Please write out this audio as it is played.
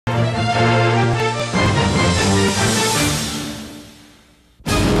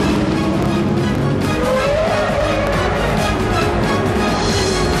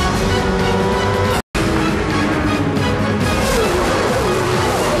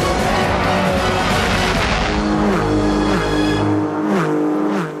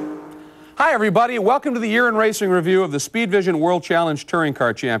everybody. Welcome to the Year in Racing review of the Speedvision World Challenge Touring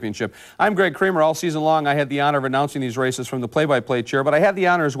Car Championship. I'm Greg Kramer. All season long, I had the honor of announcing these races from the play-by-play chair, but I had the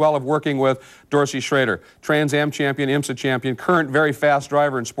honor as well of working with Dorsey Schrader, Trans Am champion, IMSA champion, current very fast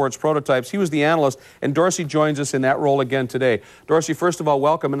driver in sports prototypes. He was the analyst, and Dorsey joins us in that role again today. Dorsey, first of all,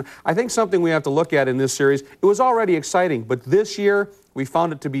 welcome. And I think something we have to look at in this series, it was already exciting, but this year, we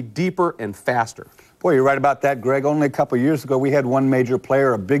found it to be deeper and faster. Boy, you're right about that, Greg. Only a couple of years ago, we had one major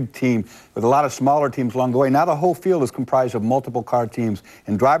player, a big team, with a lot of smaller teams along the way. Now the whole field is comprised of multiple car teams.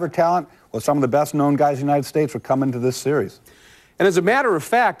 And driver talent, well, some of the best-known guys in the United States are coming to this series. And as a matter of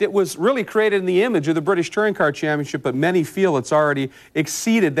fact, it was really created in the image of the British Touring Car Championship, but many feel it's already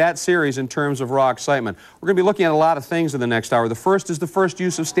exceeded that series in terms of raw excitement. We're going to be looking at a lot of things in the next hour. The first is the first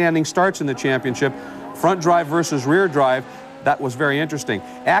use of standing starts in the championship, front drive versus rear drive. That was very interesting.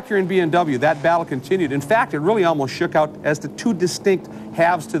 Acura and BMW, that battle continued. In fact, it really almost shook out as the two distinct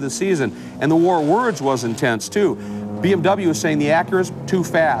halves to the season. And the war of words was intense, too. BMW was saying the Acura's too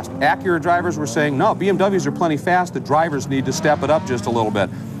fast. Acura drivers were saying, no, BMWs are plenty fast. The drivers need to step it up just a little bit.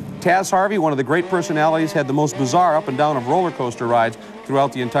 Taz Harvey, one of the great personalities, had the most bizarre up and down of roller coaster rides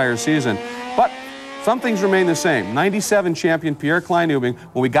throughout the entire season. But some things remain the same. 97 champion Pierre Kleinubing,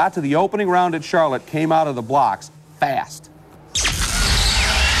 when we got to the opening round at Charlotte, came out of the blocks fast.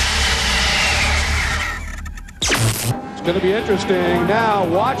 It's going to be interesting. Now,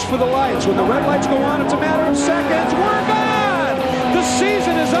 watch for the lights. When the red lights go on, it's a matter of seconds. We're gone! The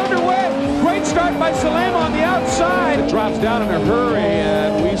season is underway. Great start by Salem on the outside. It drops down in a hurry,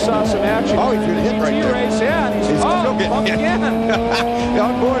 and we saw some action. Oh, he's going to hit right there. Race. Yeah, and he's still getting again.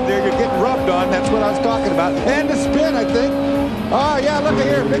 On board there, you're getting rubbed on. That's what I was talking about. And the spin, I think. Oh, yeah, look at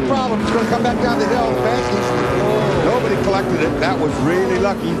here. Big problem. It's going to come back down the hill. Nobody collected it. That was really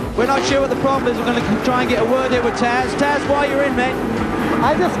lucky. We're not sure what the problem is. We're going to try and get a word here with Taz. Taz, while you're in, mate.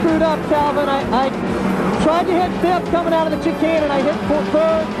 I just screwed up, Calvin. I tried to hit fifth coming out of the chicane, and I hit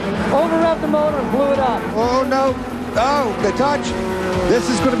third, over-revved the motor, and blew it up. Oh, no. Oh, the touch. This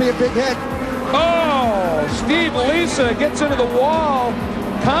is going to be a big hit. Oh, Steve Lisa gets into the wall.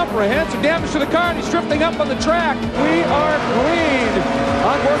 Comprehensive damage to the car, and he's drifting up on the track. We are green.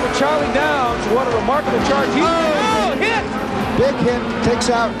 On board with Charlie Downs. What a remarkable charge. Hit! Big hit.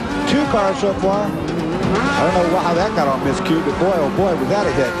 Takes out two cars so far. I don't know how that got on miscued, but boy, oh boy, was that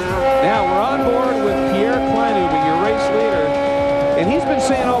a hit. Now we're on board with Pierre Kleinubing, your race leader. And he's been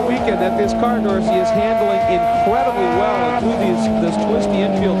saying all weekend that this car, Dorsey, is handling incredibly well. And through this twisty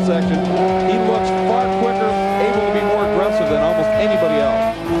infield section, he looks far quicker, able to be more aggressive than almost anybody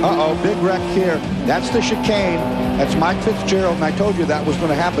else. Uh-oh, big wreck here. That's the chicane. That's Mike Fitzgerald, and I told you that was going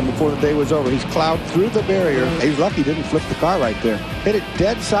to happen before the day was over. He's plowed through the barrier. He's lucky he didn't flip the car right there. Hit it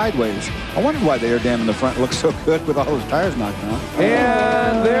dead sideways. I wondered why the air dam in the front looks so good with all those tires knocked out.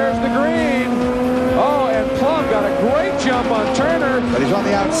 And there's the green. Oh, and Plum got a great jump on Turner. But he's on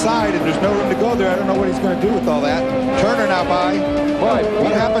the outside, and there's no room to go there. I don't know what he's going to do with all that. Turner now by. Boy,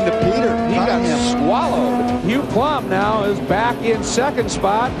 what happened to Peter? He got swallowed. Hugh Plum now is back in second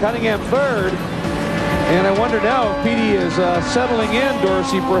spot, Cunningham third. And I wonder now if Petey is settling in,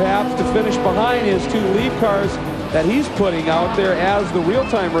 Dorsey, perhaps, to finish behind his two lead cars that he's putting out there as the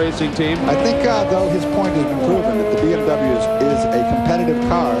real-time racing team. I think, though, his point has been proven that the BMW is a competitive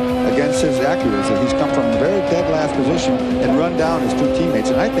car against his Acuras, that he's come from a very dead last position and run down his two teammates,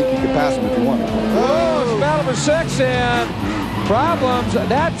 and I think he could pass him if he wanted. Oh, it's battle for six, and problems.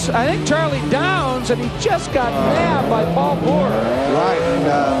 That's, I think, Charlie Downs, and he just got nabbed by Paul Boer. Right,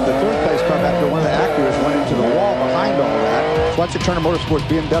 and the third place car back there, one of the Acuras, went into the wall behind all that. Watch the Turner Motorsports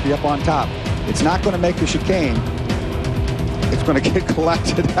BMW up on top. It's not going to make the chicane. It's going to get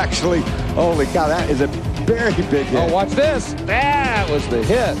collected, actually. Holy cow, that is a very big hit. Oh, watch this. That was the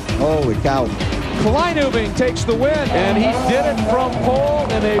hit. Holy cow. Kleinubing takes the win, and he did it from pole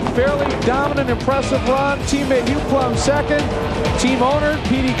in a fairly dominant, impressive run. Teammate Hugh Plum second. Team owner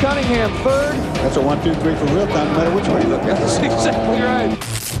Petey Cunningham third. That's a 1, 2, 3 for real time, no matter which way you look at it. That's exactly right.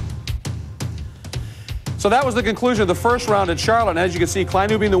 So that was the conclusion of the first round at Charlotte. And as you can see,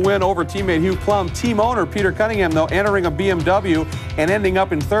 Kleinubing the win over teammate Hugh Plum. Team owner Peter Cunningham, though, entering a BMW and ending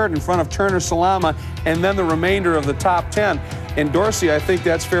up in third in front of Turner Salama and then the remainder of the top 10. And Dorsey, I think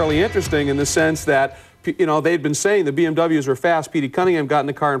that's fairly interesting in the sense that, you know, they'd been saying the BMWs were fast. Petey Cunningham got in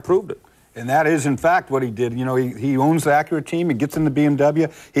the car and proved it. And that is, in fact, what he did. You know, he owns the Acura team. He gets in the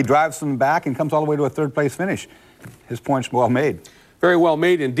BMW. He drives them back and comes all the way to a third-place finish. His point's well made. Very well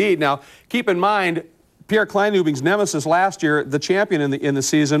made indeed. Now, keep in mind, Pierre Kleinubing's nemesis last year, the champion in the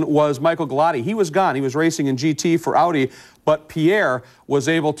season, was Michael Galati. He was gone. He was racing in GT for Audi, but Pierre was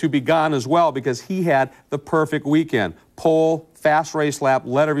able to be gone as well because he had the perfect weekend. Pole, fast race lap,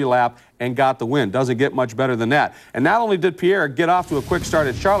 led every lap, and got the win. Doesn't get much better than that. And not only did Pierre get off to a quick start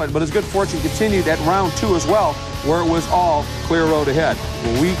at Charlotte, but his good fortune continued at round 2 as well, where it was all clear road ahead.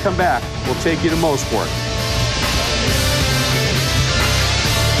 When we come back, we'll take you to Mosport.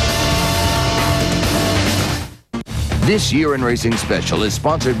 This Year in Racing special is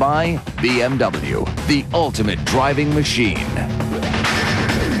sponsored by BMW, the ultimate driving machine.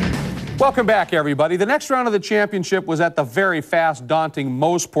 Welcome back, everybody. The next round of the championship was at the very fast, daunting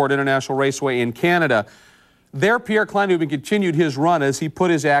Mosport International Raceway in Canada. There, Pierre Kleinubing continued his run as he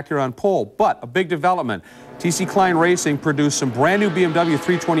put his Acura on pole. But a big development. TC Klein Racing produced some brand new BMW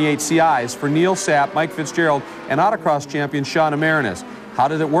 328 CIs for Neil Sapp, Mike Fitzgerald, and autocross champion Sean Amarinis. How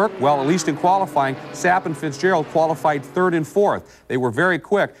did it work? Well, at least in qualifying, Sapp and Fitzgerald qualified 3rd and 4th. They were very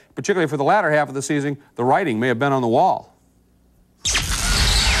quick, particularly for the latter half of the season. The writing may have been on the wall.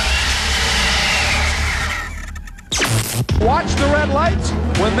 Watch the red lights.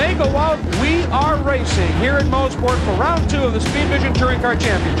 When they go out, we are racing here at Mosport for round 2 of the Speedvision Touring Car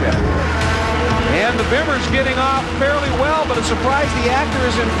Championship. And the Bimmer's getting off fairly well, but a surprise, the Acura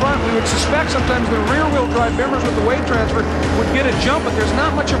is in front. We would suspect sometimes the rear-wheel drive Bimmers with the weight transfer would get a jump, but there's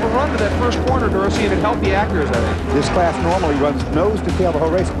not much of a run to that first corner, Dorsey, and it helped the Acuras, I think. This class normally runs nose to tail the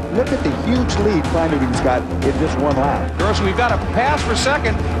whole race. Look at the huge lead Kleinubing's got in just one lap. Dorsey, we've got a pass for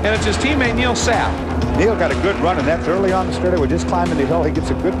second, and it's his teammate Neil Sapp. Neil got a good run, and that's early on the straightaway. Just climbing the hill, he gets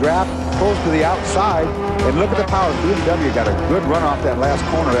a good draft, pulls to the outside, and look at the power. BMW got a good run off that last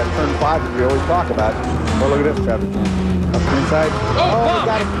corner, that turn 5 that we always talk about. Oh, look at this, Trevor. Up the inside. Oh, he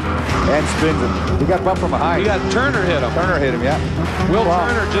got him. And spins him. He got bumped from behind. He got Turner hit him. Turner hit him, yeah. Will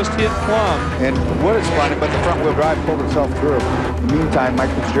Turner just hit Plum. And Wood is flying, but the front-wheel drive pulled itself through. In the meantime, Mike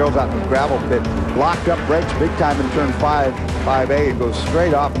Fitzgerald's out in the gravel pit. Locked up brakes big time in turn 5A. It goes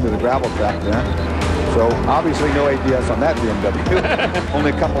straight off into the gravel track there. So obviously no ABS on that BMW.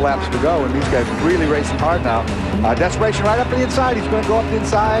 Only a couple laps to go, and these guys really racing hard now. Desperation right up the inside. He's going to go up the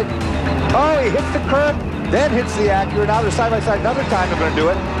inside. Oh, he hits the curb, then hits the Acura. Now they're side by side. Another time they're going to do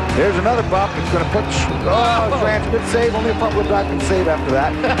it. There's another bump. It's going to put, good save. Only a front-wheel drive can save after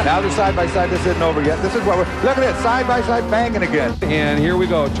that. Now they're side by side. This isn't over yet. This is what we're, look at it, side by side banging again. And here we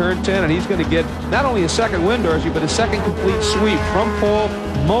go, turn 10, and he's going to get not only a second win, Dorsey, but a second complete sweep from pole.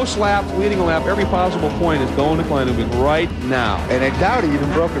 Most laps, leading a lap, every possible point is going to Kleinubing right now. And I doubt he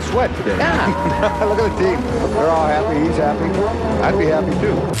even broke a sweat today. Yeah. Look at the team. They're all happy. He's happy. I'd be happy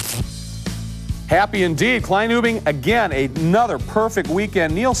too. Happy indeed. Kleinubing, again, another perfect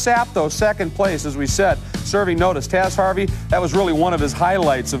weekend. Neil Sapp, though, second place, as we said, serving notice. Taz Harvey, that was really one of his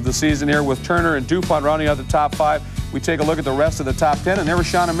highlights of the season here with Turner and DuPont rounding out the top 5. We take a look at the rest of the top 10, and there was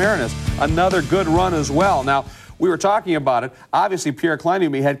Sean Amarinis. Another good run as well. Now, we were talking about it. Obviously, Pierre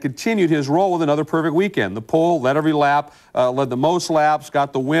Kleinubing had continued his role with another perfect weekend. The pole, led every lap, led the most laps,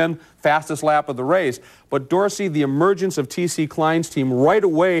 got the win, fastest lap of the race. But Dorsey, the emergence of TC Klein's team, right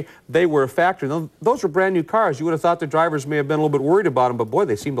away, they were a factor. Those were brand new cars. You would have thought the drivers may have been a little bit worried about them, but boy,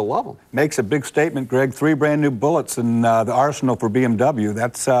 they seem to love them. Makes a big statement, Greg. 3 brand new bullets in the arsenal for BMW.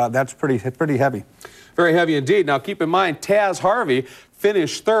 That's pretty heavy. Very heavy indeed. Now, keep in mind, Taz Harvey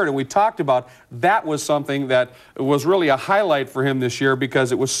finished 3rd, and we talked about that was something that was really a highlight for him this year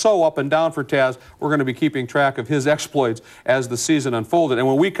because it was so up and down for Taz. We're going to be keeping track of his exploits as the season unfolded. And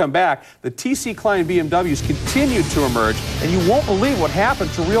when we come back, the TC Klein BMWs continued to emerge, and you won't believe what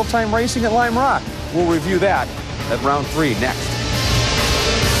happened to real-time racing at Lime Rock. We'll review that at round 3 next.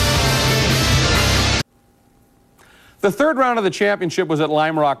 The 3rd round of the championship was at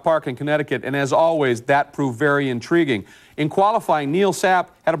Lime Rock Park in Connecticut, and as always, that proved very intriguing. In qualifying, Neil Sapp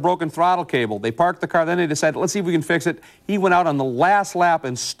had a broken throttle cable. They parked the car, then they decided, let's see if we can fix it. He went out on the last lap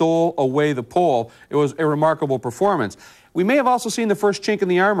and stole away the pole. It was a remarkable performance. We may have also seen the first chink in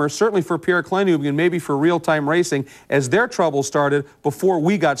the armor, certainly for Pierre Kleinubing and maybe for real-time racing, as their trouble started before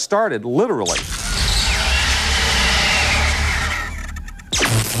we got started, literally.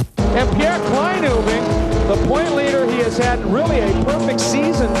 And Pierre Kleinubing, the point leader, he has had really a perfect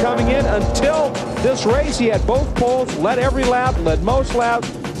season coming in until this race. He had both poles, led every lap, led most laps,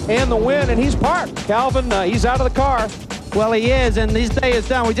 and the win, and he's parked. Calvin, he's out of the car. Well, he is, and his day is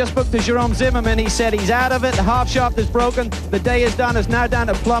done. We just spoke to Jerome Zimmerman. He said he's out of it. The half shaft is broken. The day is done. It's now down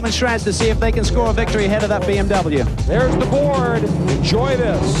to Plum and Strands to see if they can score a victory ahead of that BMW. There's the board. Enjoy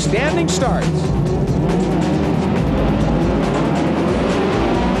this. Standing starts.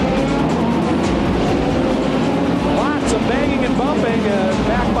 Lots of banging and bumping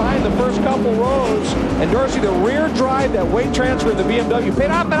back behind the first couple rows. And Dorsey, the rear drive, that weight transfer in the BMW paid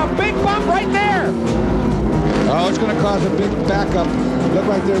off, and a big bump right there. Oh, it's going to cause a big backup. Look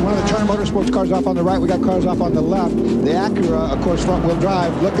right there, one of the Turner Motorsports cars off on the right. We got cars off on the left. The Acura, of course, front-wheel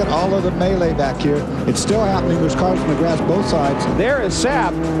drive. Look at all of the melee back here. It's still happening. There's cars in the grass both sides. There is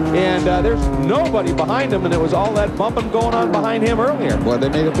Sapp, and there's nobody behind him, and it was all that bumping going on behind him earlier. Well, they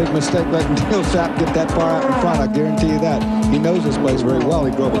made a big mistake letting Neil Sapp get that far out in front. I guarantee you that. He knows this place very well.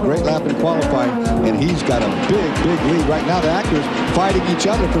 He drove a great lap in qualifying, and he's got a big, big lead. Right now, the Acura's fighting each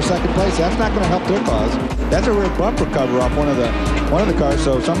other for second place. That's not going to help their cause. That's a rear bumper cover off one of the cars,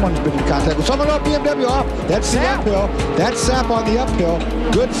 so someone's been in contact with someone off BMW off. That's the uphill. That's Sapp on the uphill.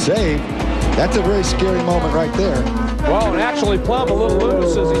 Good save. That's a very scary moment right there. Well, and actually Plum a little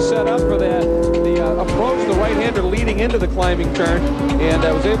loose as he set up for that. The approach, the right-hander leading into the climbing turn, and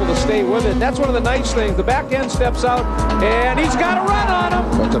was able to stay with it. That's one of the nice things. The back end steps out, and he's got a run on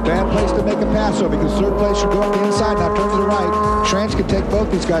him. So it's a bad place to make a pass, though, because third place should go up the inside. Now turn to the right. Trans can take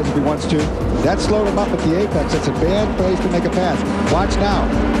both these guys if he wants to. That slowed him up at the apex. It's a bad place to make a pass. Watch now.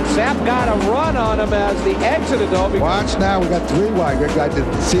 Sapp got a run on him as the exited, though. Watch now. We got 3 wide. I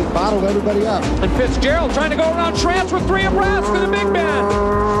didn't see it bottled everybody up. And Fitzgerald trying to go around Trans with 3 abreast to the Big Bend.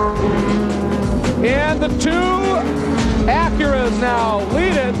 And the 2 Acuras now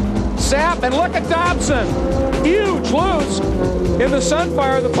lead it. Sapp, and look at Dobson. Huge loose in the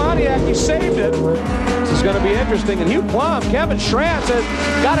Sunfire, the Pontiac. He saved it. This is going to be interesting. And Hugh Plum, Kevin Schranz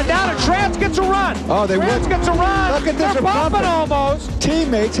has got it down, and Schranz gets a run. Oh, they Schranz gets a run. Look at this. They're bumping almost.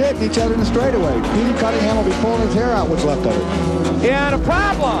 Teammates hitting each other in the straightaway. Petey Cunningham will be pulling his hair out what's left of it. And a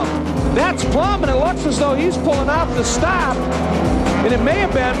problem. That's Plum, and it looks as though he's pulling off the stop. And it may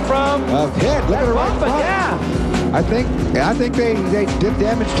have been from hit. Look at the right front. Yeah. I think they did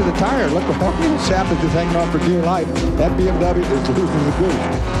damage to the tire. Look what Sapp is just hanging on for dear life. That BMW is losing the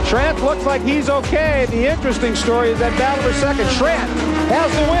goose. Schranz looks like he's okay. The interesting story is that battle for second. Schranz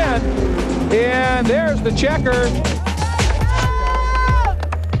has the win. And there's the checker.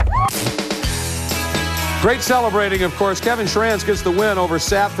 Great celebrating, of course. Kevin Schranz gets the win over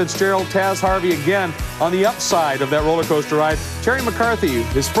Sapp, Fitzgerald, Taz Harvey again on the upside of that roller coaster ride. Terry McCarthy,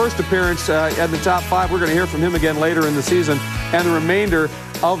 his first appearance at the top 5. We're going to hear from him again later in the season, and the remainder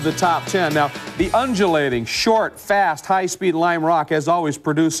of the top 10. Now, the undulating, short, fast, high-speed Lime Rock has always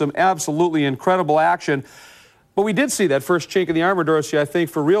produced some absolutely incredible action. But we did see that first chink in the armor, Dorsey, I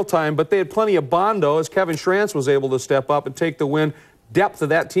think, for real time. But they had plenty of Bondo as Kevin Schranz was able to step up and take the win. Depth of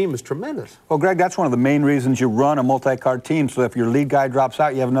that team is tremendous. Well, Greg, that's one of the main reasons you run a multi-car team. So if your lead guy drops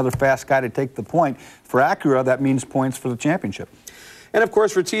out, you have another fast guy to take the point. For Acura, that means points for the championship. And, of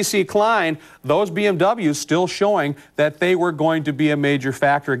course, for TC Klein, those BMWs still showing that they were going to be a major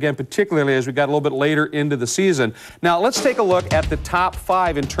factor, again, particularly as we got a little bit later into the season. Now, let's take a look at the top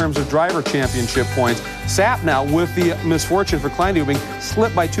 5 in terms of driver championship points. Sapp now, with the misfortune for Klein-Dubing,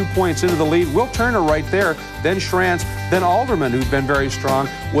 slipped by 2 points into the lead. Will Turner right there, then Schranz, then Alderman, who's been very strong,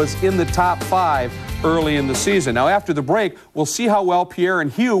 was in the top 5 early in the season. Now, after the break, we'll see how well Pierre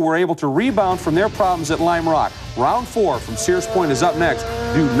and Hugh were able to rebound from their problems at Lime Rock. Round 4 from Sears Point is up next.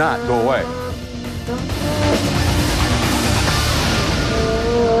 Do not go away.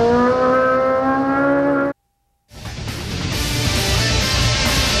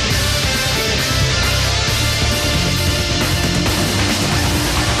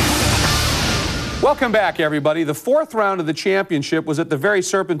 Welcome back, everybody. The 4th round of the championship was at the very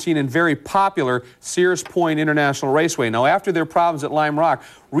serpentine and very popular Sears Point International Raceway. Now, after their problems at Lime Rock,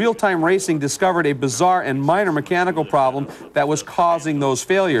 Real Time Racing discovered a bizarre and minor mechanical problem that was causing those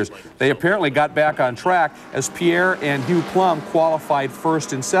failures. They apparently got back on track as Pierre and Hugh Plum qualified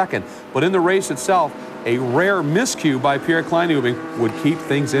 1st and 2nd. But in the race itself, a rare miscue by Pierre Klein-Dubing would keep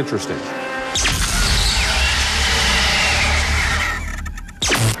things interesting.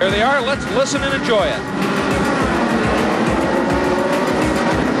 Here they are. Let's listen and enjoy it.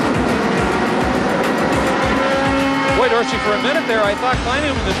 Boy, Dorsey, for a minute there, I thought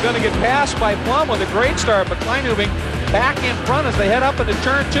Klein-Dubing was going to get passed by Plum with a great start, but Klein-Dubing back in front as they head up into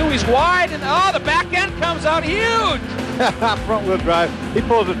turn 2. He's wide, and oh, the back end comes out huge. Front wheel drive. He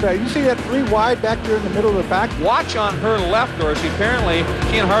pulls the track. You see that 3 wide back there in the middle of the pack? Watch on her left, Dorsey. Apparently,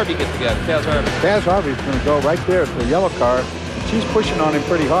 she and Harvey get together. Taz Harvey. Taz Harvey's going to go right there to the yellow car. She's pushing on him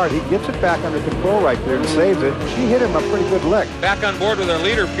pretty hard. He gets it back under control right there and saves it. She hit him a pretty good lick. Back on board with our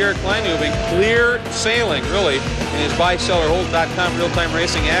leader, Pierre Klein-Dubing. Clear sailing, really, in his buy-seller-hold.com real-time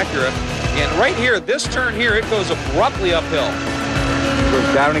racing Acura. And right here, this turn here, it goes abruptly uphill.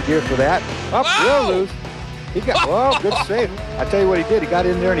 Goes down in gear for that. Up, real loose. He got, well, good save. I tell you what he did. He got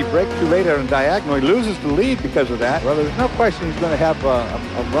in there and he braked too late on diagonal. He loses the lead because of that. Well, there's no question he's going to have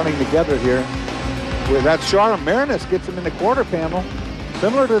a running together here. Well, that Sharon Marinus gets him in the quarter panel.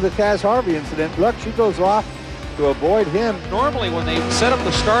 Similar to the Taz Harvey incident. Look, she goes off to avoid him. Normally, when they set up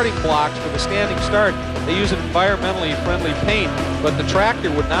the starting blocks for the standing start, they use an environmentally friendly paint, but the tractor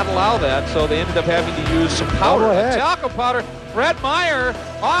would not allow that, so they ended up having to use some powder. Talcum powder. Fred Meyer,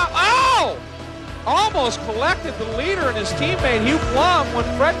 almost collected the leader and his teammate Hugh Plum when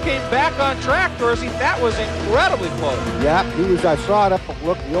Fred came back on track, Dorsey. That was incredibly close. Yeah, I saw it up.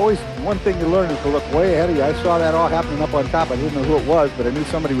 Look, one thing you learn is to look way ahead of you. I saw that all happening up on top. I didn't know who it was, but I knew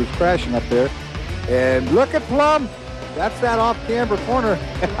somebody was crashing up there. And look at Plum. That's that off-camber corner.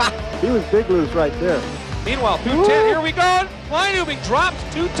 He was big loose right there. Meanwhile, 210, here we go. Kleinubing drops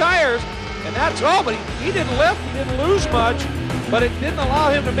 2 tires, and that's all, but he didn't lift, he didn't lose much, but it didn't allow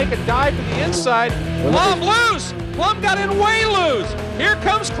him to make a dive to the inside. Plum loose! Plum got in way loose. Here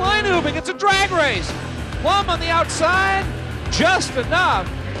comes Kleinubing. It's a drag race. Plum on the outside, just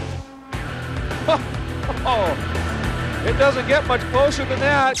enough. It doesn't get much closer than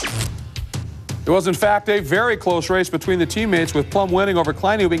that. It was, in fact, a very close race between the teammates, with Plum winning over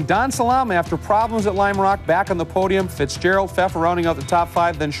Kleinubing. Don Salama, after problems at Lime Rock, back on the podium. Fitzgerald, Pfeffer rounding out the top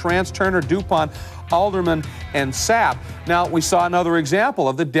 5, then Schrantz, Turner, DuPont, Alderman, and Sapp. Now, we saw another example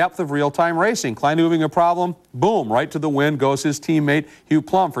of the depth of real-time racing. Kleinubing a problem, boom, right to the win goes his teammate, Hugh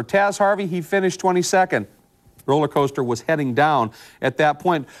Plum. For Taz Harvey, he finished 22nd. Roller coaster was heading down at that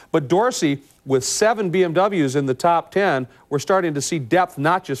point. But Dorsey, with 7 BMWs in the top 10, we're starting to see depth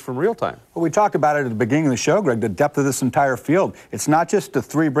not just from real time. Well, we talked about it at the beginning of the show, Greg, the depth of this entire field. It's not just the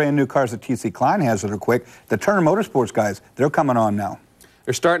 3 brand new cars that TC Klein has that are quick. The Turner Motorsports guys, they're coming on now.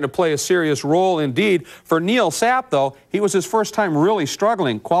 They're starting to play a serious role indeed. For Neil Sapp, though, he was his first time really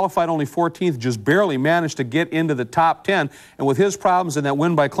struggling. Qualified only 14th, just barely managed to get into the top 10. And with his problems in that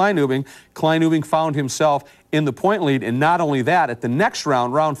win by Kleinubing found himself in the point lead. And not only that, at the next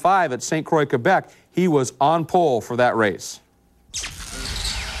round, round 5 at St. Croix, Quebec, he was on pole for that race.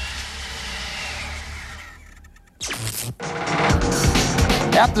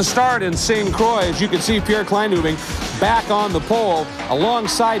 At the start in St. Croix, as you can see, Pierre Kleinubing back on the pole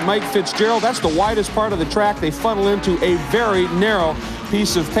alongside Mike Fitzgerald. That's the widest part of the track. They funnel into a very narrow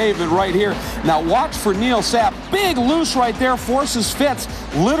piece of pavement right here. Now watch for Neil Sapp. Big loose right there, forces Fitz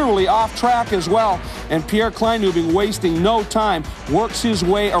literally off track as well. And Pierre Kleinubing, wasting no time, works his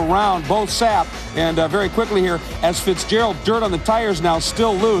way around both Sapp and very quickly here, as Fitzgerald, dirt on the tires now,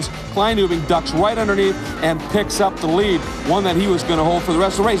 still loose. Kleinubing ducks right underneath and picks up the lead, one that he was going to hold for the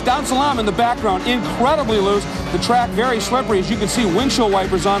rest of the race. Don Salam in the background, incredibly loose. The track very slippery. As you can see, windshield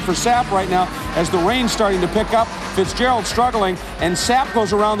wipers on for Sapp right now as the rain's starting to pick up. Fitzgerald struggling, and Sapp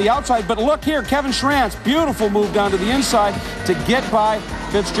goes around the outside. But look here, Kevin Schrantz, beautiful move down to the inside to get by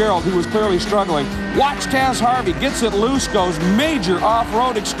Fitzgerald, who was clearly struggling. Watch Taz Harvey, gets it loose, goes major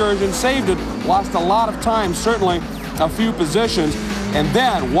off-road excursion, saved it, lost a lot of time, certainly a few positions. And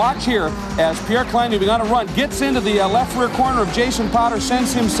then watch here as Pierre Kleinubing on a run gets into the left rear corner of Jason Potter,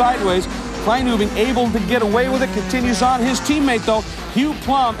 sends him sideways. Kleinubing able to get away with it, continues on. His teammate, though, Hugh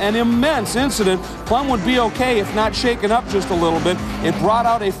Plum, an immense incident. Plum would be okay if not shaken up just a little bit. It brought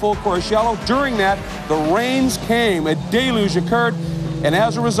out a full course yellow. During that, the rains came. A deluge occurred, and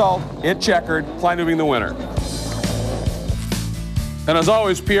as a result, it checkered, Kleinubing the winner. And as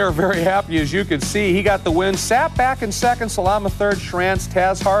always, Pierre, very happy, as you can see. He got the win. Sapp back in second, Salama third, Schrantz,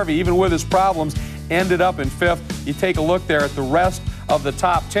 Taz Harvey, even with his problems, ended up in 5th. You take a look there at the rest of the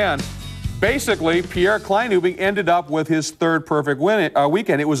top 10. Basically, Pierre Kleinubing ended up with his 3rd perfect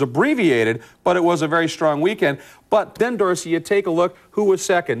weekend. It was abbreviated, but it was a very strong weekend. But then, Dorsey, you take a look, who was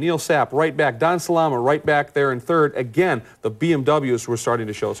second? Neil Sapp, right back. Don Salama, right back there in 3rd. Again, the BMWs were starting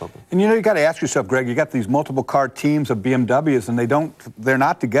to show something. And you know, you got to ask yourself, Greg, you got these multiple car teams of BMWs, and they're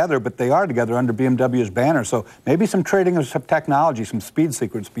not together, but they are together under BMW's banner. So maybe some trading of some technology, some speed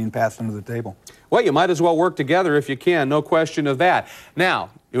secrets being passed under the table. Well, you might as well work together if you can, no question of that. Now,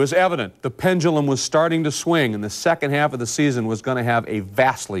 it was evident the pendulum was starting to swing, and the second half of the season was going to have a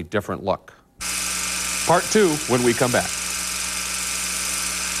vastly different look. Part 2 when we come back.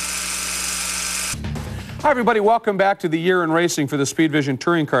 Hi, everybody. Welcome back to the Year in Racing for the Speedvision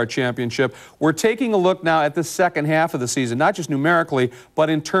Touring Car Championship. We're taking a look now at the second half of the season, not just numerically, but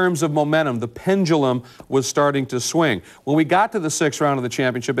in terms of momentum. The pendulum was starting to swing. When we got to the 6th round of the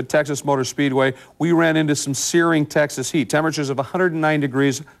championship at Texas Motor Speedway, we ran into some searing Texas heat. Temperatures of 109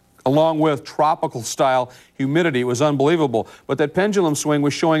 degrees, along with tropical-style humidity. It was unbelievable. But that pendulum swing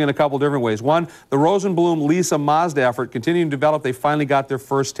was showing in a couple different ways. One, the Rosenblum-Lisa Mazda effort continuing to develop. They finally got their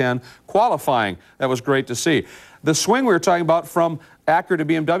first 10 qualifying. That was great to see. The swing we were talking about from Acura to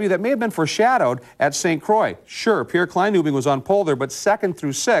BMW, that may have been foreshadowed at St. Croix. Sure, Pierre Kleinubing was on pole there, but 2nd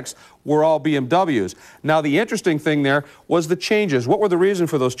through 6th were all BMWs. Now, the interesting thing there was the changes. What were the reason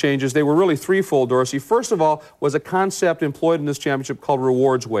for those changes? They were really threefold, Dorsey. First of all, was a concept employed in this championship called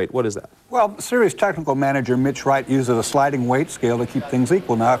rewards weight. What is that? Well, Series Technical Manager Mitch Wright uses a sliding weight scale to keep things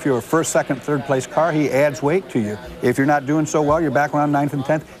equal. Now, if you're a 1st, 2nd, 3rd place car, he adds weight to you. If you're not doing so well, you're back around 9th and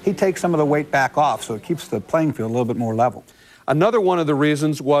 10th, he takes some of the weight back off, so it keeps the playing field a little bit more level. Another one of the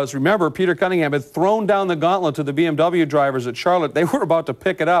reasons was, remember, Peter Cunningham had thrown down the gauntlet to the BMW drivers at Charlotte. They were about to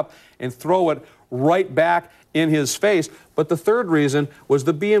pick it up and throw it right back in his face. But the third reason was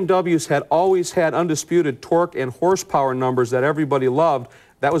the BMWs had always had undisputed torque and horsepower numbers that everybody loved.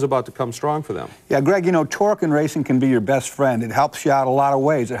 That was about to come strong for them. Yeah, Greg, you know, torque in racing can be your best friend. It helps you out a lot of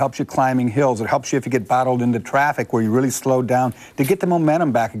ways. It helps you climbing hills. It helps you if you get bottled into traffic where you really slow down to get the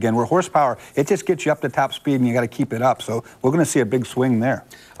momentum back again. Where horsepower, it just gets you up to top speed and you got to keep it up. So we're going to see a big swing there.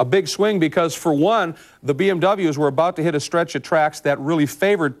 A big swing because, for one, the BMWs were about to hit a stretch of tracks that really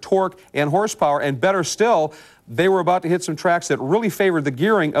favored torque and horsepower, and better still, they were about to hit some tracks that really favored the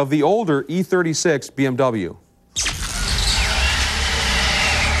gearing of the older E36 BMW.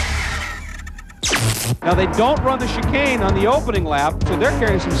 Now, they don't run the chicane on the opening lap, so they're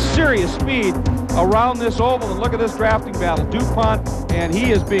carrying some serious speed around this oval. And look at this drafting battle. DuPont, and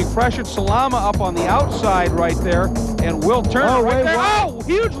he is being pressured. Salama up on the outside right there, and Will Turner right there. Wide. Oh,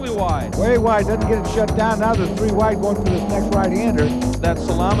 hugely wide. Way wide, doesn't get it shut down. Now there's 3 wide going for this next right-hander. That's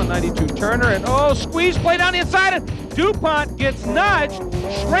Salama, 92 Turner, and oh, squeeze play down the inside, and DuPont gets nudged.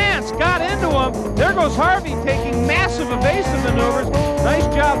 Schrantz got into him. There goes Harvey taking massive evasive maneuvers. Nice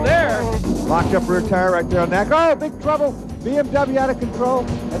job there. Locked up rear tire right there on that. Oh, big trouble. BMW out of control.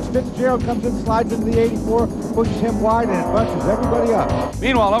 As Fitzgerald comes in, slides into the 84, pushes him wide, and it bunches everybody up.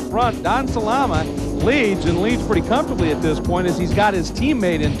 Meanwhile, up front, Don Salama leads, and leads pretty comfortably at this point as he's got his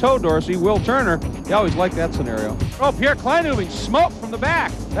teammate in tow, Dorsey, Will Turner. You always like that scenario. Oh, Pierre Kleinubing, smoke from the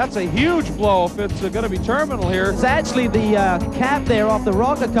back. That's a huge blow if it's going to be terminal here. It's actually the cap there off the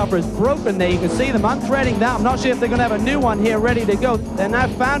rocker cover is broken there. You can see them unthreading that. I'm not sure if they're going to have a new one here ready to go. They now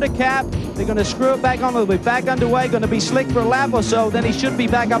found a cap. They're going to screw it back on. They'll be back underway, going to be slick for a lap or so. Then he should be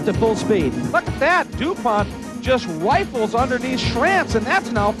back up to full speed. Look at that. DuPont just rifles underneath Schrantz, and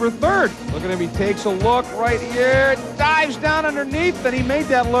that's now for 3rd. Look at him. He takes a look right here, dives down underneath, and he made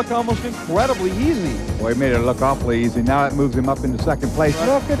that look almost incredibly easy. Boy, he made it look awfully easy. Now it moves him up into 2nd place.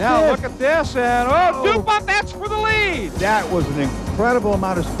 Look at now, this. look at this, and oh, DuPont, that's for the lead. That was an incredible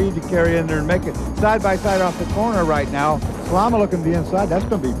amount of speed to carry in there and make it side by side off the corner right now. Salama looking to the inside. That's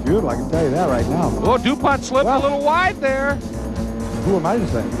going to be beautiful, I can tell you that right now. Oh, DuPont slipped a little wide there. Who am I to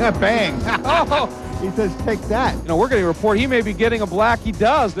say? Yeah, bang. Oh. He says, take that. You know, we're getting a report he may be getting a black. He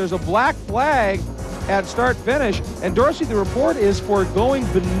does. There's a black flag at start-finish. And Dorsey, the report is for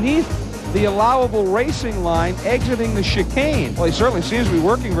going beneath the allowable racing line, exiting the chicane. Well, he certainly seems to be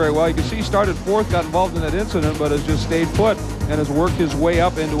working very well. You can see he started 4th, got involved in that incident, but has just stayed put and has worked his way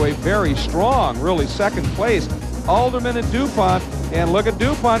up into a very strong, really 2nd place. Alderman and DuPont. And look at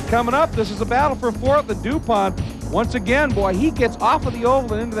DuPont coming up. This is a battle for 4th. And DuPont, once again, boy, he gets off of the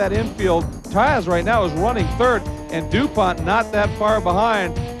oval and into that infield. Tyas right now is running 3rd, and DuPont not that far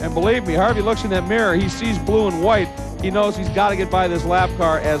behind. And believe me, Harvey looks in that mirror. He sees blue and white. He knows he's got to get by this lap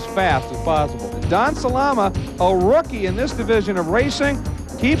car as fast as possible. Don Salama, a rookie in this division of racing,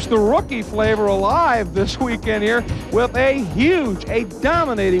 keeps the rookie flavor alive this weekend here with a huge, a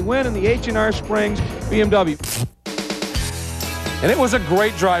dominating win in the H&R Springs BMW. And it was a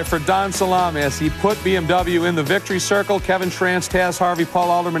great drive for Don Salama as he put BMW in the victory circle. Kevin Schrantz, Taz Harvey, Paul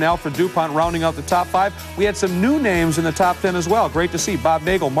Alderman, Alfred DuPont rounding out the top 5. We had some new names in the top 10 as well. Great to see Bob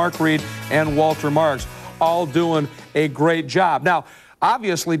Nagel, Mark Reed, and Walter Marks all doing a great job. Now,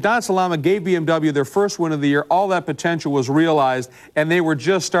 obviously, Don Salama gave BMW their first win of the year. All that potential was realized, and they were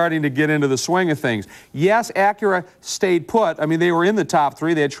just starting to get into the swing of things. Yes, Acura stayed put. I mean, they were in the top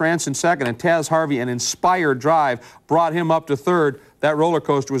 3. They had Schrantz in 2nd, and Taz Harvey, an inspired drive, brought him up to 3rd. That roller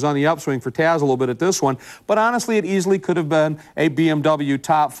coaster was on the upswing for Taz a little bit at this one, but honestly, it easily could have been a BMW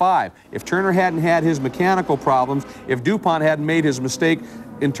top 5. If Turner hadn't had his mechanical problems, if DuPont hadn't made his mistake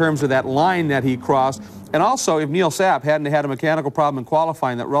in terms of that line that he crossed, and also if Neil Sapp hadn't had a mechanical problem in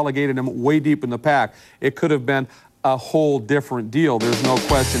qualifying that relegated him way deep in the pack, it could have been a whole different deal. There's no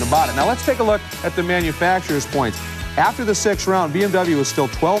question about it. Now let's take a look at the manufacturer's points. After the 6th round, BMW was still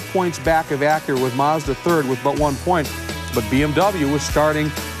 12 points back of Acura with Mazda 3rd with but 1 point. But BMW was starting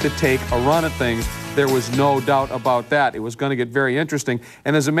to take a run at things There was no doubt about that. It was going to get very interesting.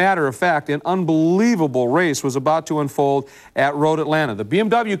 And as a matter of fact, an unbelievable race was about to unfold at Road Atlanta. The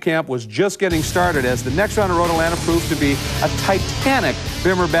BMW camp was just getting started as the next round of Road Atlanta proved to be a titanic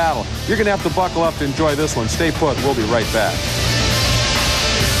Bimmer battle. You're going to have to buckle up to enjoy this one. Stay put. We'll be right back.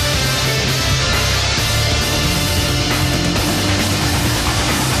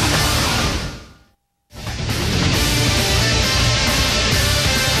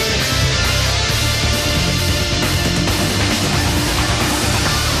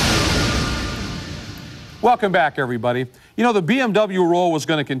 Welcome back, everybody. You know, the BMW roll was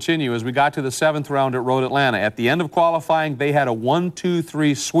going to continue as we got to the 7th round at Road Atlanta. At the end of qualifying, they had a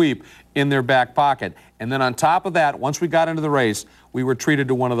 1-2-3 sweep in their back pocket. And then on top of that, once we got into the race, we were treated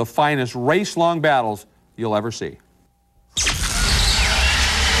to one of the finest race-long battles you'll ever see.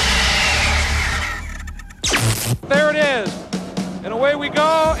 There it is. And away we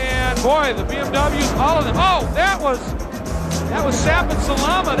go. And boy, the BMWs, all of them. Oh, that was Sapp and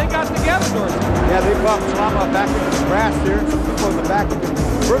Salama. They got together, Dorsey. Yeah, they bumped Salama back into the grass here. Some people in the back,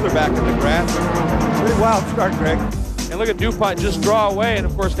 further back in the grass. Pretty wild start, Greg. And look at DuPont just draw away. And,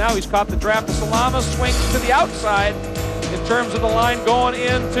 of course, now he's caught the draft of Salama. Swings to the outside in terms of the line going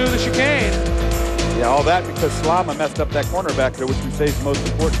into the chicane. Yeah, all that because Salama messed up that corner back there, which we say is the most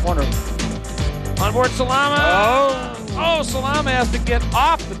important corner. On board Salama. Oh, Salama has to get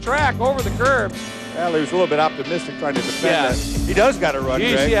off the track over the curbs. Well, he was a little bit optimistic trying to defend that. He does got to run,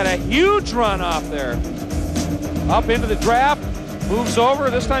 Jeez, Greg. he had a huge run off there. Up into the draft, moves over.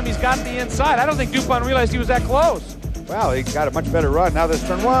 This time he's got the inside. I don't think DuPont realized he was that close. Wow, he got a much better run. Now this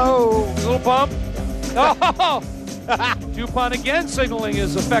turn, whoa. A little bump. Oh! DuPont again signaling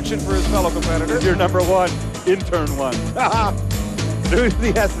his affection for his fellow competitor. Here's your number one in turn one. Through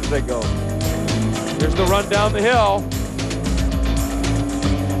the S's they go. Here's the run down the hill.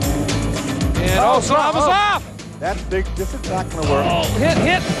 And Salama's off. That's big. This is not going to work. Oh,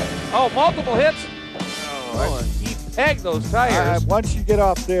 hit. Oh, multiple hits. Oh, he pegged those tires. Once you get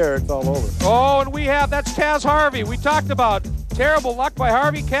off there, it's all over. Oh, and that's Kaz Harvey. We talked about terrible luck by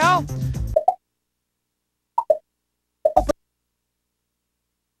Harvey. Cal?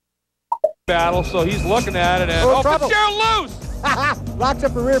 Battle, so he's looking at it, and Fitzgerald loose! Locks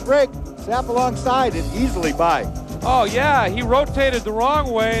up a rear brake. Sapp alongside and easily by. Oh, yeah, he rotated the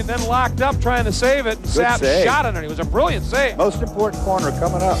wrong way and then locked up trying to save it. Sapp shot it, and it was a brilliant save. Most important corner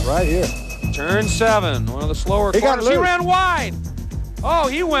coming up right here. Turn 7, one of the slower corners. He ran wide. Oh,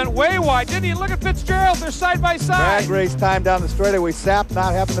 he went way wide, didn't he? Look at Fitzgerald. They're side by side. Drag race time down the straightaway. Sapp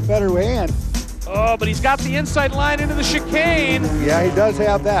not having the better hand. Oh, but he's got the inside line into the chicane. Yeah, he does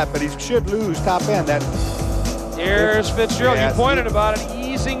have that, but he should lose top end. Here's Fitzgerald. You pointed about it.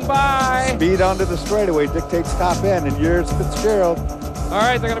 Easing by. Speed onto the straightaway dictates top end, and here's Fitzgerald. All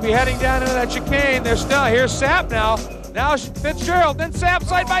right, they're going to be heading down into that chicane. They're still. Here's Sapp now. Now Fitzgerald, then Sapp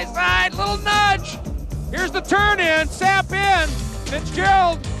side by side. Little nudge. Here's the turn in. Sapp in.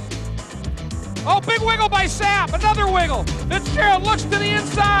 Fitzgerald. Oh, big wiggle by Sapp. Another wiggle. Fitzgerald looks to the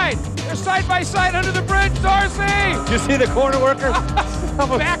inside. They're side by side under the bridge. Dorsey. You see the corner worker?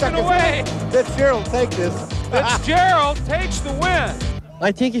 Backing away. Fitzgerald take this. Fitzgerald takes the win.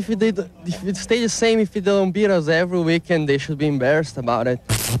 I think if it stay the same, if they don't beat us every weekend, they should be embarrassed about it.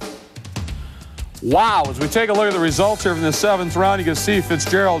 Wow, as we take a look at the results here from the 7th round, you can see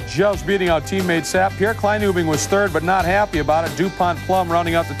Fitzgerald just beating out teammate Sapp. Pierre Kleinubing was 3rd, but not happy about it. DuPont Plum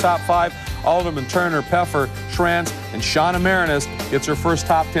rounding out the top 5. Alderman, Turner, Peffer, Schranz, and Shauna Marinus gets her first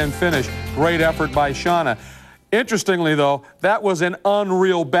top 10 finish. Great effort by Shauna. Interestingly, though, that was an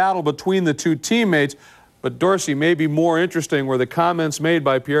unreal battle between the two teammates. But Dorsey, maybe more interesting were the comments made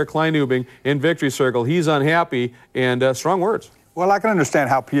by Pierre Kleinubing in Victory Circle. He's unhappy, and strong words. Well, I can understand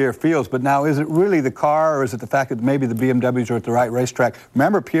how Pierre feels, but now is it really the car, or is it the fact that maybe the BMWs are at the right racetrack?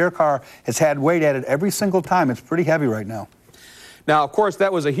 Remember, Pierre's car has had weight added every single time. It's pretty heavy right now. Now, of course,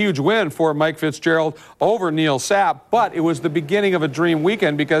 that was a huge win for Mike Fitzgerald over Neil Sapp, but it was the beginning of a dream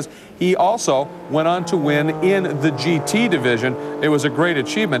weekend because he also went on to win in the GT division. It was a great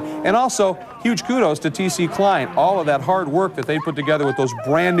achievement. And also, huge kudos to TC Klein. All of that hard work that they put together with those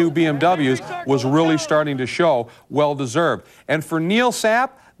brand new BMWs was really starting to show. Well deserved. And for Neil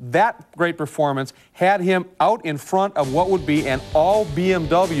Sapp, that great performance had him out in front of what would be an all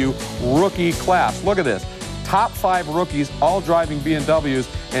BMW rookie class. Look at this. Top 5 rookies, all driving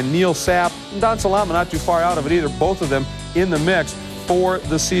BMWs, and Neil Sapp and Don Salama not too far out of it either, both of them in the mix for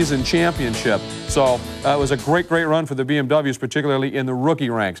the season championship. So it was a great run for the BMWs, particularly in the rookie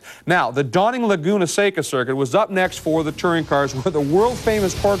ranks. Now, the dawning Laguna Seca circuit was up next for the touring cars, where the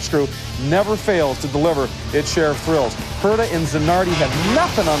world-famous corkscrew never fails to deliver its share of thrills. Herta and Zanardi have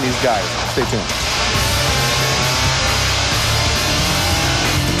nothing on these guys. Stay tuned.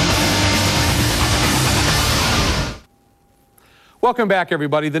 Welcome back,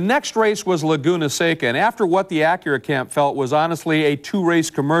 everybody. The next race was Laguna Seca, and after what the Acura camp felt was honestly a two-race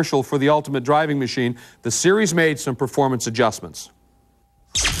commercial for the ultimate driving machine, the series made some performance adjustments.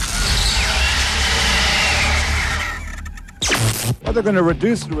 Well, they're going to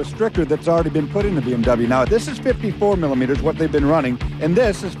reduce the restrictor that's already been put in the BMW. Now, this is 54 millimeters, what they've been running, and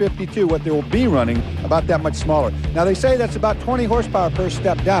this is 52, what they will be running, about that much smaller. Now, they say that's about 20 horsepower per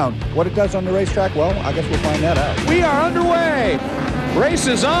step down. What it does on the racetrack, well, I guess we'll find that out. We are underway. Race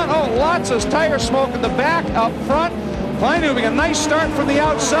is on. Oh, lots of tire smoke in the back, up front. Kleinhubing, a nice start from the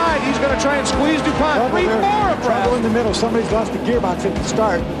outside. He's going to try and squeeze DuPont. 3-4 abreast. Trouble in the middle. Somebody's lost the gearbox at the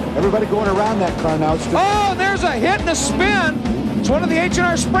start. Everybody going around that car now. Oh, there's a hit and a spin. It's one of the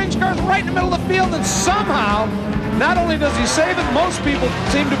H&R Springs cars right in the middle of the field, and somehow, not only does he save it, most people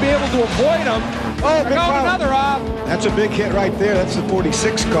seem to be able to avoid him. Oh, big another off. That's a big hit right there. That's the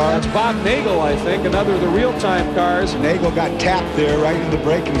 46 car. That's Bob Nagel, I think, another of the real-time cars. Nagel got tapped there right in the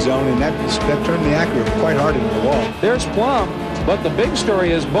braking zone, and that turned the Acura quite hard into the wall. There's Plum, but the big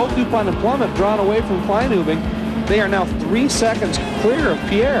story is both DuPont and Plum have drawn away from Kleinhubing. They are now 3 seconds clear of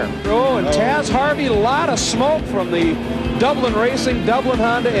Pierre. Oh, and Taz Harvey, a lot of smoke from the Dublin Racing, Dublin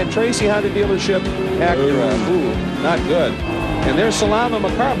Honda, and Tracy Honda dealership Acura. Ooh, not good. And there's Salama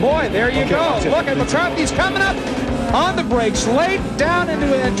McCarthy. Boy, there you go. Look at McCarthy's coming up on the brakes, late down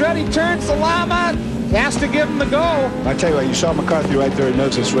into an Andretti turn. Salama has to give him the go. I tell you what, you saw McCarthy right there. He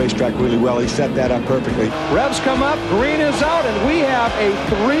knows this racetrack really well. He set that up perfectly. Revs come up, green is out, and we have a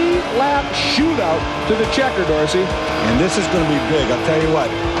 3-lap shootout to the checker, Dorsey. And this is going to be big. I'll tell you what,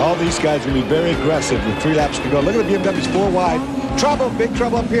 all these guys are going to be very aggressive with 3 laps to go. Look at the BMW's 4 wide. Trouble, big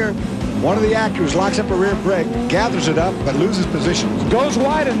trouble up here. One of the Acuras locks up a rear brake, gathers it up, but loses position. Goes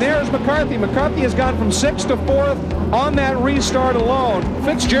wide, and there's McCarthy. McCarthy has gone from 6th to 4th on that restart alone.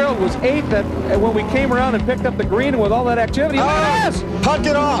 Fitzgerald was 8th when we came around and picked up the green with all that activity. Punt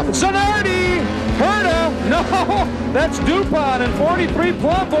it off. Zanardi! Herta! No! That's DuPont and 43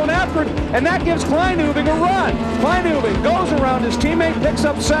 Plum going after it, and that gives Kleinhubing a run. Kleinhubing goes around his teammate, picks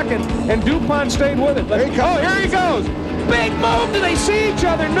up 2nd, and DuPont stayed with it. Here he comes. Oh, here he goes! Big move! Do they see each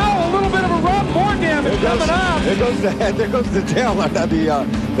other? No! A little bit of a rub, more damage coming up. There goes the head, there goes the tail,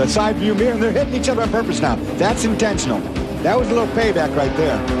 the side view mirror, and they're hitting each other on purpose now. That's intentional. That was a little payback right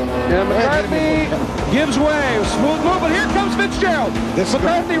there. And McCarthy gives way. Smooth move, but here comes Fitzgerald.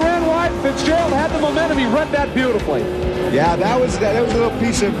 McCarthy ran wide. Fitzgerald had the momentum. He read that beautifully. Yeah, that was a little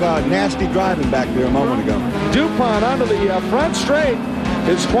piece of nasty driving back there a moment ago. DuPont onto the front straight.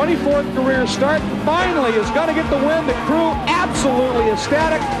 His 24th career start finally is going to get the win. The crew absolutely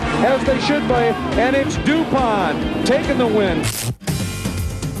ecstatic, as they should be. And it's DuPont taking the win.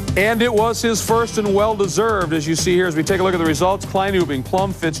 And it was his first and well-deserved, as you see here as we take a look at the results. Kleinhubing,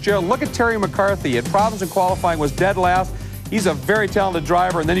 Plum, Fitzgerald. Look at Terry McCarthy. At problems in qualifying was dead last. He's a very talented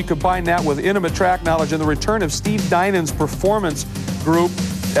driver, and then you combine that with intimate track knowledge and the return of Steve Dinan's Performance Group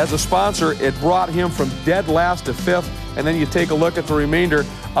as a sponsor. It brought him from dead last to 5th, and then you take a look at the remainder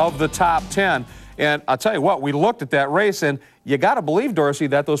of the top 10. And I'll tell you what, we looked at that race, and you got to believe, Dorsey,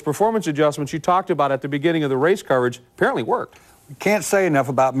 that those performance adjustments you talked about at the beginning of the race coverage apparently worked. Can't say enough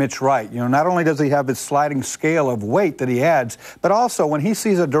about Mitch Wright. You know, not only does he have his sliding scale of weight that he adds, but also when he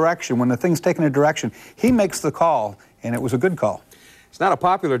sees a direction, when the thing's taking a direction, he makes the call, and it was a good call. It's not a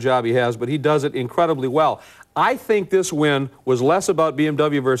popular job he has, but he does it incredibly well. I think this win was less about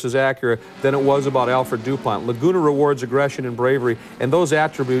BMW versus Acura than it was about Alfred DuPont. Laguna rewards aggression and bravery, and those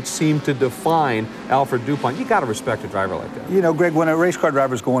attributes seem to define Alfred DuPont. You got to respect a driver like that. You know, Greg, when a race car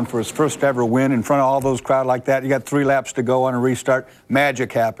driver's going for his first ever win in front of all those crowd like that, you got 3 laps to go on a restart,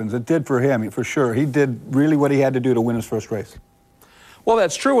 magic happens. It did for him, for sure. He did really what he had to do to win his first race. Well,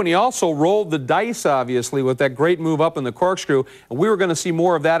 that's true, and he also rolled the dice, obviously, with that great move up in the corkscrew, and we were going to see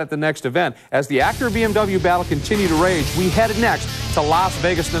more of that at the next event. As the Acura-BMW battle continued to rage, we headed next to Las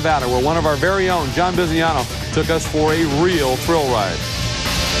Vegas, Nevada, where one of our very own, John Bizignano, took us for a real thrill ride.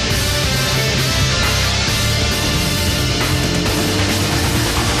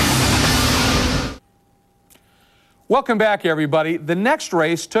 Welcome back, everybody. The next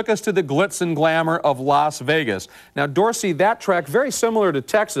race took us to the glitz and glamour of Las Vegas. Now, Dorsey, that track, very similar to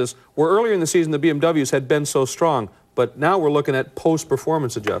Texas, where earlier in the season the BMWs had been so strong. But now we're looking at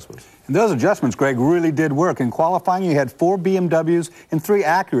post-performance adjustments. And those adjustments, Greg, really did work. In qualifying, you had 4 BMWs and 3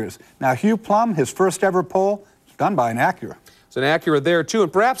 Acuras. Now, Hugh Plum, his first ever pole, was done by an Acura. It's an Acura there, too.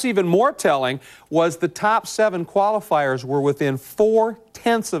 And perhaps even more telling was the top 7 qualifiers were within 0.4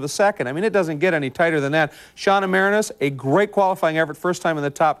 of a second. I mean, it doesn't get any tighter than that. Shauna Marinas, a great qualifying effort, first time in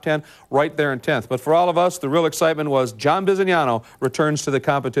the top 10, right there in 10th. But for all of us, the real excitement was John Bizignano returns to the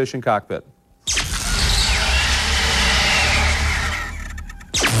competition cockpit.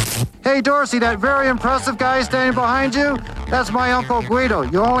 Hey, Dorsey, that very impressive guy standing behind you, that's my Uncle Guido.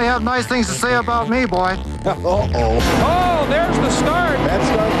 You only have nice things to say about me, boy. Oh, there's the start. That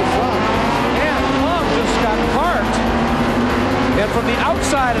starts the front. And Plum just got parked. And from the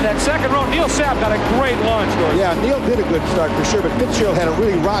outside of that second row, Neil Sapp got a great launch, Dorsey. Yeah, Neil did a good start for sure, but Fitzgerald had a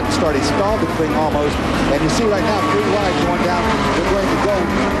really rotten start. He stalled the thing almost. And you see right now, 3 wide going down. They're going to go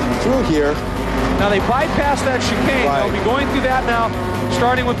through here. Now they bypassed that chicane. Right. They'll be going through that now,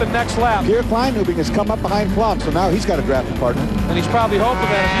 starting with the next lap. Pierre Kleinubing has come up behind Plum, so now he's got a drafting partner. And he's probably hoping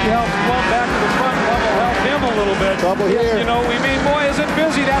that if he helps Plum back to the front, Plum will help him a little bit. Trouble here. You know, we mean, boy, isn't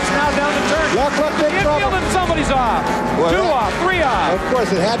busy. That's now down the turn. Look, big trouble. Infield and somebody's off. Well, 2 off, 3 off. Of course,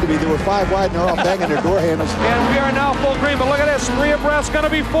 it had to be. There were 5 wide, and they're all banging their door handles. And we are now full green, but look at this. 3 abreast, going to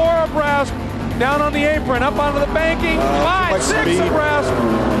be 4 abreast. Down on the apron, up onto the banking. 5, 6 abreast.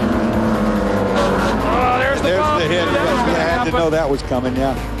 Oh, there's the bump. The hit. You had to know that was coming,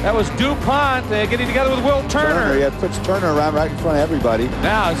 yeah. That was DuPont getting together with Will Turner. He had Fitz Turner around right in front of everybody.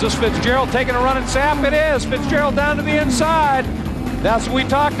 Now, is this Fitzgerald taking a run at Sapp? It is. Fitzgerald down to the inside. That's what we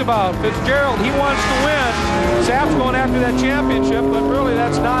talked about. Fitzgerald, he wants to win. Sapp's going after that championship, but really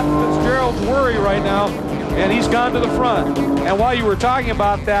that's not Fitzgerald's worry right now. And he's gone to the front. And while you were talking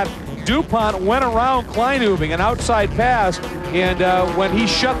about that, DuPont went around Kleinubing, an outside pass, and when he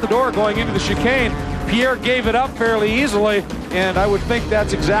shut the door going into the chicane, Pierre gave it up fairly easily, and I would think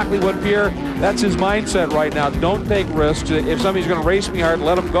that's exactly what that's his mindset right now. Don't take risks. If somebody's going to race me hard,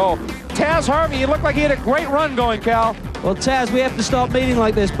 let him go. Taz Harvey, he looked like he had a great run going, Cal. Well, Taz, we have to stop meeting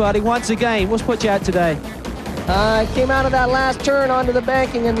like this, buddy, once again. What's put you out today? I came out of that last turn onto the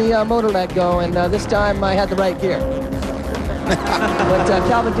banking and the motor let go, and this time I had the right gear. But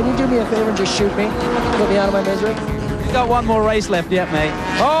Calvin, can you do me a favor and just shoot me? Put me out of my misery? We've got one more race left yet, mate.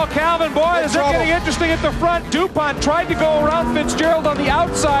 Oh, Calvin, boy, is it getting interesting at the front. DuPont tried to go around Fitzgerald on the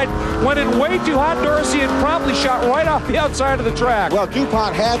outside, went in way too hot, Dorsey, and promptly shot right off the outside of the track. Well,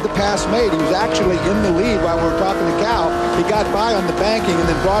 DuPont had the pass made. He was actually in the lead while we were talking to Cal. He got by on the banking and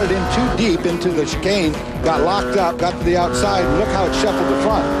then brought it in too deep into the chicane, got locked up, got to the outside, and look how it shuffled the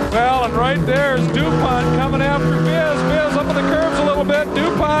front. Well, and right there's DuPont coming after Biz. Biz up in the curves a little bit.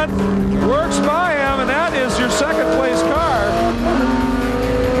 DuPont works by him, and that is your second place car.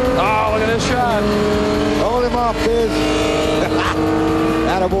 Oh, look at this shot. Hold him off, Biz.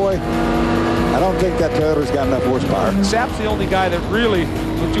 Attaboy. I don't think that Toyota's got enough horsepower. Sapp's the only guy that really,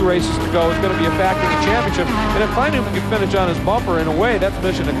 with 2 races to go, is going to be a factor in the championship. And if Kleinubing can finish on his bumper, in a way, that's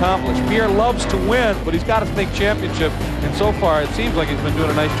mission accomplished. Pierre loves to win, but he's got to think championship. And so far, it seems like he's been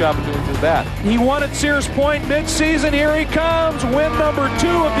doing a nice job of doing just that. He won at Sears Point mid-season. Here he comes. Win number 2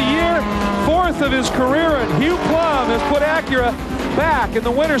 of the year. 4th of his career. And Hugh Plum has put Acura back in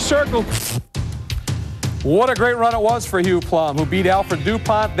the winner's circle. What a great run it was for Hugh Plum, who beat Alfred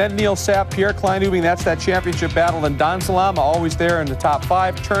DuPont, then Neil Sapp, Pierre Kleinubing. That's that championship battle. Then Don Salama always there in the top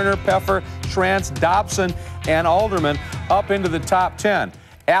 5. Turner, Peffer, Schrantz, Dobson, and Alderman up into the top 10.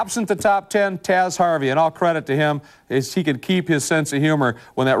 Absent the top 10, Taz Harvey, and all credit to him is he could keep his sense of humor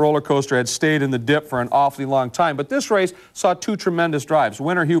when that roller coaster had stayed in the dip for an awfully long time. But this race saw 2 tremendous drives.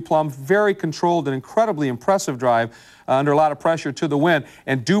 Winner Hugh Plum, very controlled and incredibly impressive drive under a lot of pressure to the win.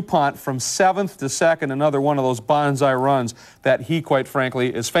 And DuPont from 7th to 2nd, another one of those bonsai runs that he, quite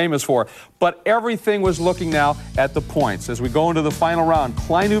frankly, is famous for. But everything was looking now at the points. As we go into the final round,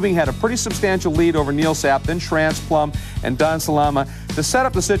 Kleinubing had a pretty substantial lead over Neil Sapp, then Schrantz, Plum, and Don Salama. To set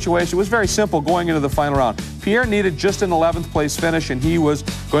up the situation, it was very simple going into the final round. Pierre needed just an 11th place finish, and he was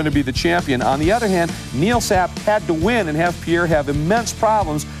going to be the champion. On the other hand, Neil Sapp had to win and have Pierre have immense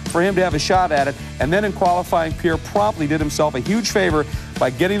problems for him to have a shot at it. And then in qualifying, Pierre promptly did himself a huge favor by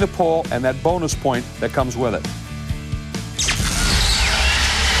getting the pole and that bonus point that comes with it.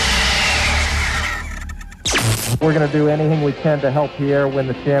 We're going to do anything we can to help Pierre win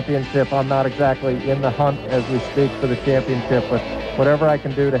the championship. I'm not exactly in the hunt as we speak for the championship, but whatever I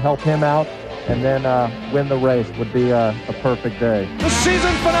can do to help him out and then win the race would be a perfect day. The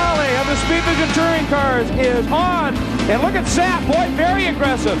season finale of the Speedvision Touring Cars is on. And look at Sapp, boy, very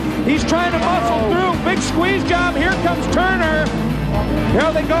aggressive. He's trying to muscle through. Big squeeze job. Here comes Turner.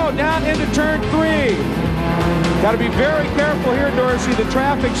 Here they go, down into turn 3. Got to be very careful here, Dorsey. The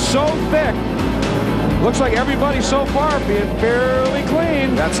traffic's so thick. Looks like everybody so far being fairly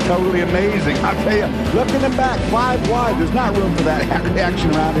clean. That's totally amazing. I'll tell you, look in the back, 5 wide. There's not room for that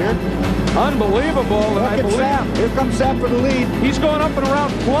action around here. Unbelievable. Look at Sapp. Here comes Sapp for the lead. He's going up and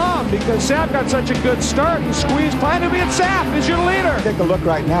around Plum because Sapp got such a good start and squeezed. Kleinubing and Sapp is your leader. Take a look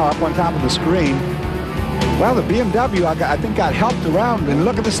right now up on top of the screen. Well, the BMW, I think, got helped around, and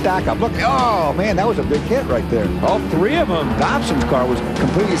look at the stack up. Look, oh, man, that was a big hit right there. All three of them. Dobson's car was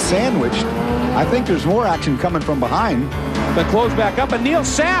completely sandwiched. I think there's more action coming from behind. The close back up, and Neil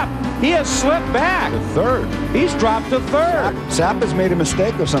Sapp, he has slipped back. To third. He's dropped to third. Sapp has made a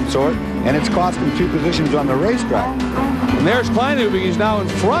mistake of some sort, and it's cost him 2 positions on the racetrack. And there's Kleinhubing. He's now in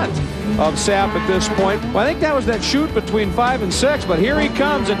front of Sapp at this point. Well, I think that was that shoot between 5 and 6, but here he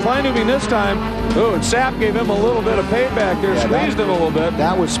comes, and Kleinhubing this time. Oh, and Sapp gave him a little bit of payback there, squeezed him a little bit.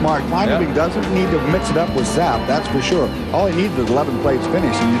 That was smart. Kleinhubing doesn't need to mix it up with Sapp, that's for sure. All he needs is 11 plates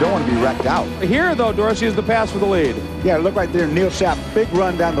finish, and you don't want to be wrecked out. Here, though, Dorsey is the pass for the lead. Yeah, look right there. Neil Sapp, big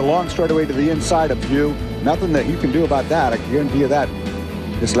run down the long straightaway to the inside of you. Nothing that you can do about that. I can guarantee you that.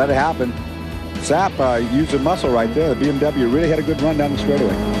 Just let it happen. Sapp used the muscle right there. The BMW really had a good run down the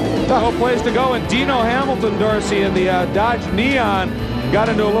straightaway. No place to go, and Dino Hamilton, Dorsey, in the Dodge Neon got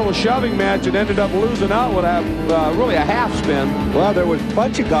into a little shoving match and ended up losing out with really a half spin. Well, there was a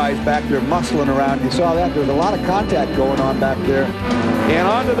bunch of guys back there muscling around. You saw that. There was a lot of contact going on back there. And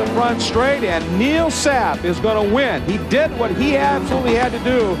onto the front straight, and Neil Sapp is going to win. He did what he absolutely had to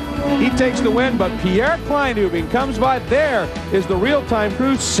do. He takes the win, but Pierre Kleinhubing comes by. There is the real-time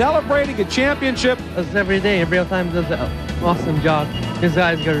crew celebrating a championship. As every day, real-time does an awesome job. These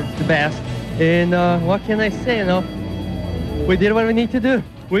guys are the best. And what can I say, you know? We did what we need to do.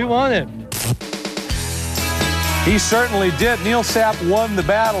 We won it. He certainly did. Neil Sapp won the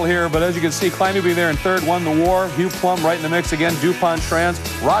battle here, but as you can see, Kleinhubing there in third won the war. Hugh Plum right in the mix again. DuPont Trans.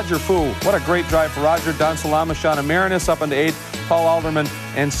 Roger Fu. What a great drive for Roger. Don Salama, Shauna Marinus up into eighth. Paul Alderman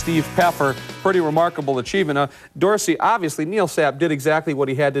and Steve Peffer. Pretty remarkable achievement. Now, Dorsey, obviously, Neil Sapp did exactly what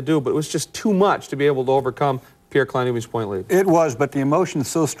he had to do, but it was just too much to be able to overcome Pierre Kleinhubing's point lead. It was, but the emotion is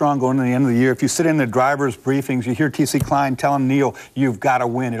so strong going to the end of the year. If you sit in the drivers' briefings, you hear T.C. Klein telling Neil, you've got to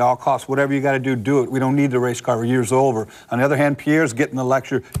win at all costs. Whatever you got to do, do it. We don't need the race car. Our year's over. On the other hand, Pierre's getting the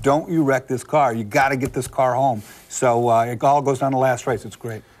lecture, don't you wreck this car. You got to get this car home. So it all goes down to the last race. It's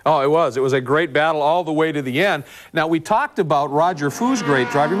great. Oh, it was. It was a great battle all the way to the end. Now, we talked about Roger Fu's great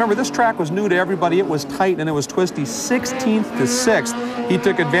drive. Remember, this track was new to everybody. It was tight and it was twisty. 16th to 6th. He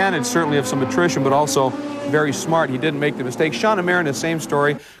took advantage, certainly, of some attrition, but also very smart. He didn't make the mistake. Shauna Marinus, same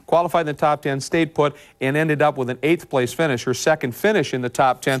story. Qualified in the top 10, stayed put, and ended up with an 8th place finish, her second finish in the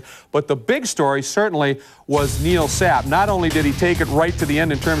top 10. But the big story, certainly, was Neil Sapp. Not only did he take it right to the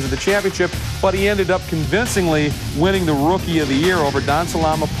end in terms of the championship, but he ended up convincingly winning the Rookie of the Year over Don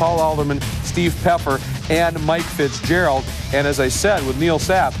Salama, Paul Alderman, Steve Peffer, and Mike Fitzgerald. And as I said, with Neil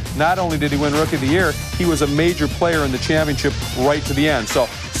Sapp, not only did he win Rookie of the Year, he was a major player in the championship right to the end. So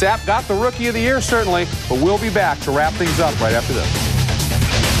Sapp got the Rookie of the Year, certainly, but we'll be back to wrap things up right after this.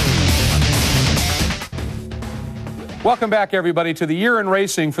 Welcome back, everybody, to the year in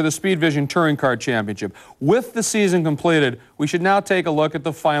racing for the Speedvision Touring Car Championship. With the season completed, we should now take a look at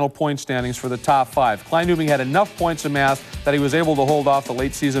the final point standings for the top 5. Kleinhubing had enough points amassed that he was able to hold off the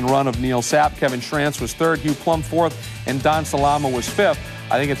late season run of Neil Sapp. Kevin Schrantz was 3rd, Hugh Plum 4th, and Don Salama was 5th.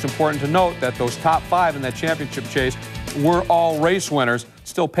 I think it's important to note that those top 5 in that championship chase were all race winners.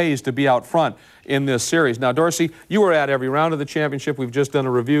 Still pays to be out front in this series. Now, Dorsey, you were at every round of the championship. We've just done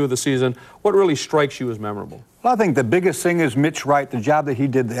a review of the season. What really strikes you as memorable? Well, I think the biggest thing is Mitch Wright, the job that he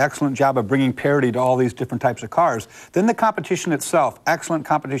did, the excellent job of bringing parity to all these different types of cars. Then the competition itself, excellent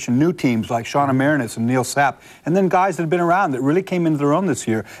competition, new teams like Shauna Marinus and Neil Sapp, and then guys that have been around that really came into their own this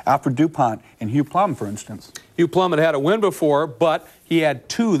year, Alfred DuPont and Hugh Plum, for instance. Hugh Plum had a win before, but he had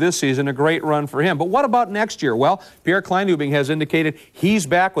 2 this season, a great run for him. But what about next year? Well, Pierre Kleinhubing has indicated he's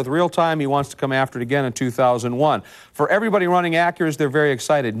back with real time. He wants to come after it again in 2001. For everybody running Acuras, they're very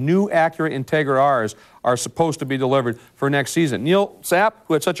excited. New Acura Integra Rs are supposed to be delivered for next season. Neil Sapp,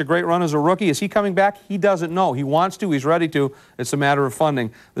 who had such a great run as a rookie, is he coming back? He doesn't know. He wants to. He's ready to. It's a matter of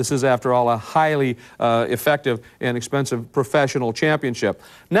funding. This is, after all, a highly effective and expensive professional championship.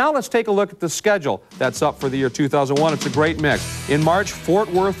 Now let's take a look at the schedule that's up for the year 2001. It's a great mix. In March,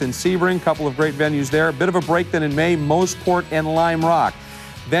 Fort Worth and Sebring, a couple of great venues there. A bit of a break then in May, Moseport and Lime Rock.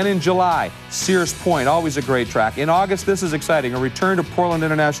 Then in July, Sears Point, always a great track. In August, this is exciting, a return to Portland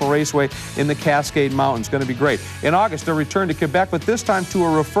International Raceway in the Cascade Mountains, going to be great. In August, a return to Quebec, but this time to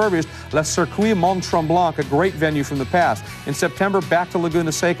a refurbished Le Circuit Mont-Tremblant, a great venue from the past. In September, back to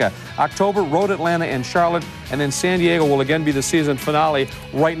Laguna Seca. October, Road Atlanta and Charlotte, and then San Diego will again be the season finale.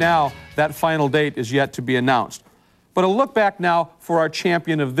 Right now, that final date is yet to be announced. But a look back now for our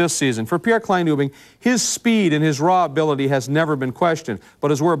champion of this season. For Pierre Kleinubing, his speed and his raw ability has never been questioned.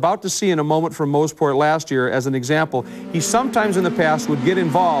 But as we're about to see in a moment from Mossport last year, as an example, he sometimes in the past would get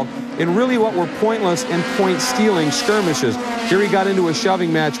involved in really what were pointless and point-stealing skirmishes. Here he got into a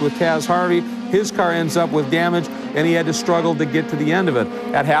shoving match with Taz Harvey. His car ends up with damage, and he had to struggle to get to the end of it.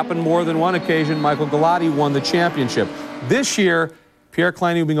 That happened more than one occasion. Michael Galati won the championship. This year, Pierre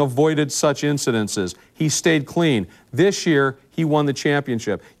Kleinubing avoided such incidences. He stayed clean. This year, he won the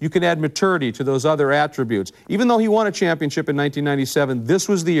championship. You can add maturity to those other attributes. Even though he won a championship in 1997, this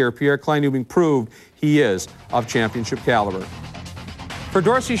was the year Pierre Kleinubing proved he is of championship caliber. For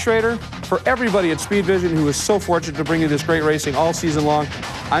Dorsey Schrader, for everybody at Speedvision who is so fortunate to bring you this great racing all season long,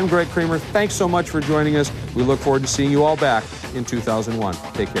 I'm Greg Creamer. Thanks so much for joining us. We look forward to seeing you all back in 2001.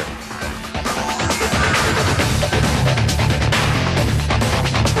 Take care.